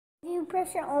Do you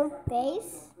press your own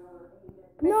face?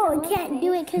 No, I can't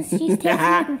do it because she's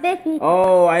taking the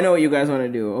Oh, I know what you guys want to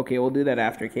do. Okay, we'll do that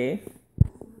after, okay?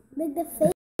 Like the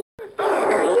face.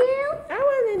 I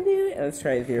want to do it. Let's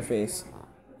try it with your face.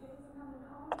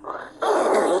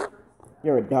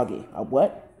 You're a doggy. A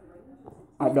what?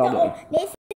 A doggy.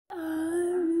 This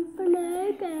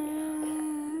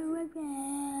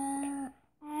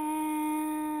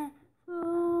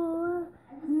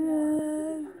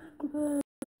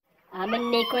I'm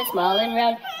an acorn small and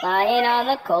round, lying on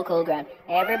the cocoa ground.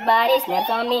 Everybody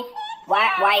snaps on me. Why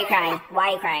are you crying? Why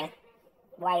are you crying?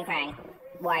 Why are you crying?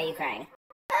 Why are you crying?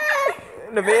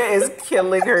 Nevaeh is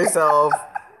killing herself.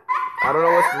 I don't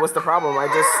know what's the problem.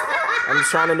 I'm just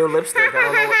trying a new lipstick. I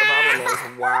don't know what the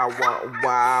problem is.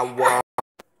 Wow.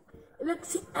 It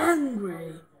looks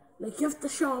angry. Like you have to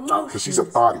show emotion. Because she's a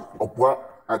thotty. A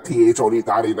what? A T-H-O-D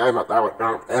thotty. What's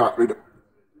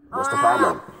the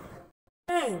problem?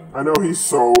 I know he's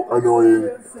so annoying.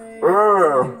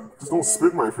 Just don't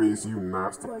spit in my face, you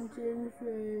nasty. Punch in the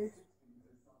face.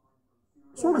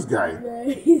 What's wrong with this guy?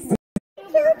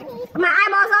 My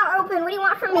eyeballs are open. What do you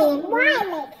want from me?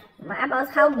 Why? My eyeballs,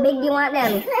 how big do you want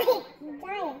them?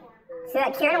 See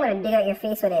that, Karen? I'm going to dig out your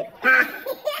face with it. Ah.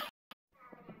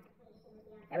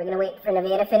 Are we going to wait for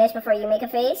Nevaeh to finish before you make a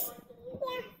face?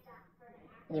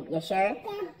 Yeah. You sure?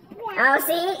 Yeah. Oh,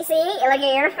 see? Look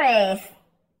at your face.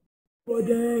 Hello,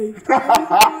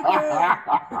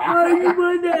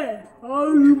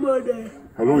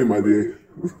 Hello, my dear.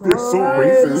 They're so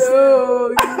racist.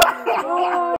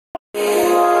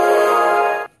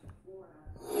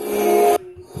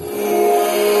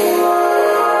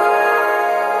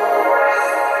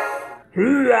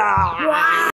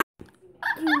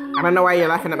 I don't know why you're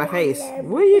laughing at my face.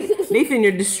 What are you, Nathan?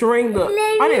 You're destroying the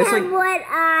audience. Like one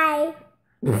eye.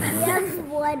 Just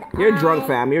one you're drunk,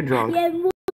 fam. You're drunk. Hey,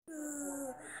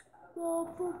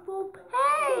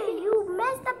 you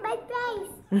messed up my face.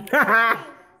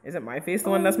 Is it my face the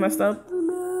one that's messed up? I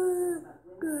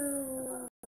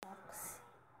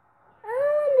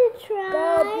want to try.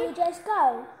 Go, Blue, just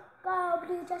go. Go,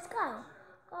 Blue, just go.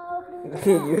 Go, Blue, just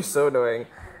go. You're so annoying.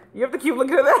 You have to keep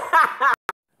looking at that.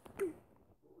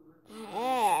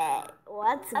 Hey,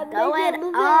 what's going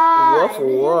Woof, on?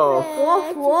 woof. Woof,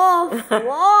 woof,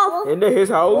 woof. Into his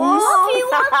house. Woofy,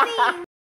 woofy.